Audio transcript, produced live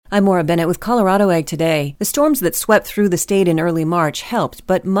I'm Maura Bennett with Colorado Ag Today. The storms that swept through the state in early March helped,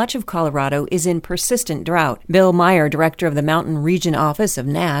 but much of Colorado is in persistent drought. Bill Meyer, director of the Mountain Region Office of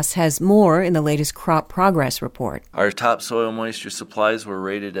NASS, has more in the latest crop progress report. Our top soil moisture supplies were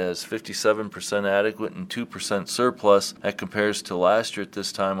rated as 57% adequate and 2% surplus. That compares to last year at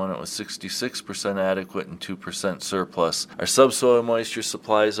this time when it was 66% adequate and 2% surplus. Our subsoil moisture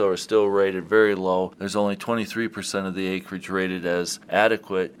supplies, though, are still rated very low. There's only 23% of the acreage rated as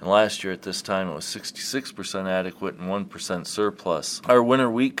adequate. And last year at this time it was 66% adequate and 1% surplus. Our winter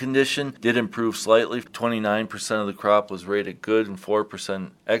wheat condition did improve slightly. 29% of the crop was rated good and 4%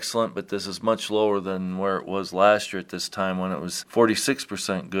 excellent, but this is much lower than where it was last year at this time when it was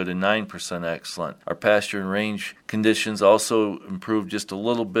 46% good and 9% excellent. Our pasture and range conditions also improved just a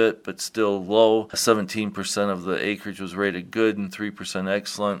little bit, but still low. 17% of the acreage was rated good and 3%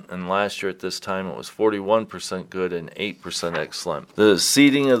 excellent, and last year at this time it was 41% good and 8% excellent. The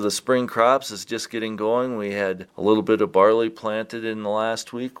seeding of the spring crops is just getting going. We had a little bit of barley planted in the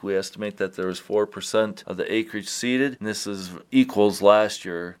last week. We estimate that there was 4% of the acreage seeded, and this equals last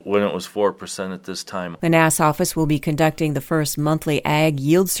year when it was 4% at this time. The NASS office will be conducting the first monthly ag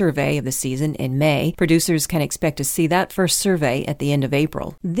yield survey of the season in May. Producers can expect to see that first survey at the end of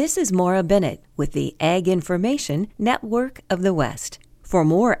April. This is Maura Bennett with the Ag Information Network of the West. For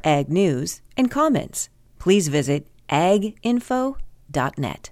more ag news and comments, please visit aginfo.net.